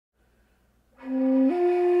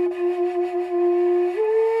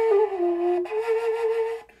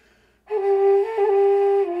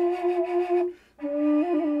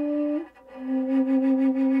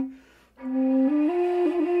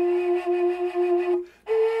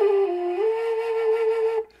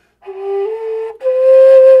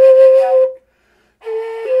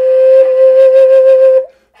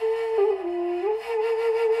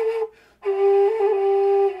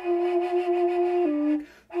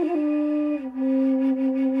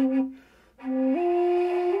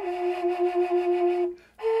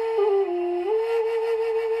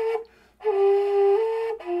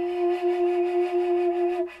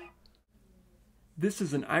This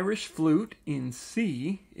is an Irish flute in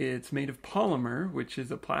C. It's made of polymer, which is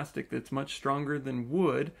a plastic that's much stronger than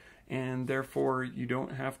wood, and therefore you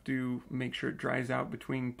don't have to make sure it dries out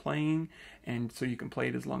between playing, and so you can play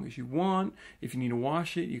it as long as you want. If you need to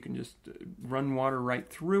wash it, you can just run water right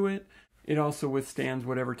through it. It also withstands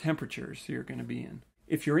whatever temperatures you're going to be in.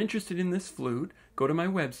 If you're interested in this flute, go to my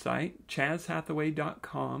website,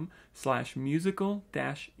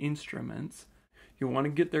 chazhathaway.com/musical-instruments. You'll want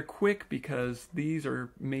to get there quick because these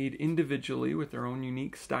are made individually with their own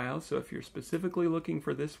unique style. So if you're specifically looking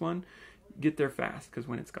for this one, get there fast because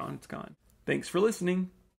when it's gone, it's gone. Thanks for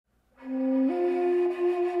listening.